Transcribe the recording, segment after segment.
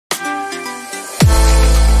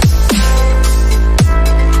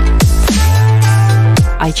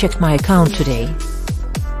I checked my account today,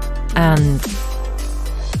 and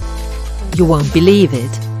you won't believe it.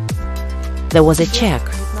 There was a check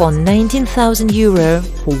for 19,000 euro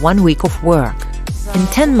for 1 week of work. In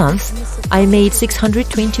 10 months, I made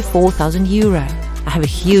 624,000 euro. I have a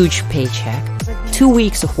huge paycheck. 2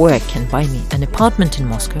 weeks of work can buy me an apartment in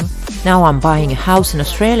Moscow. Now I'm buying a house in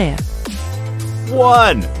Australia.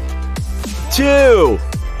 1, 2,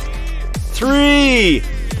 3,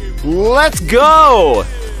 let's go!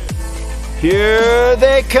 Here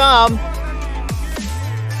they come.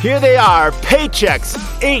 Here they are, paychecks,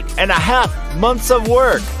 8.5 months of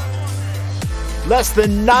work. Less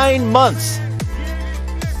than 9 months.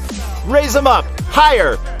 Raise them up,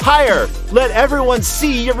 higher, higher. Let everyone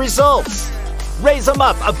see your results. Raise them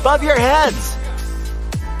up above your heads.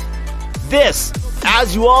 This,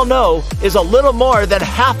 as you all know, is a little more than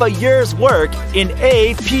half a year's work in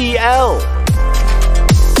APL.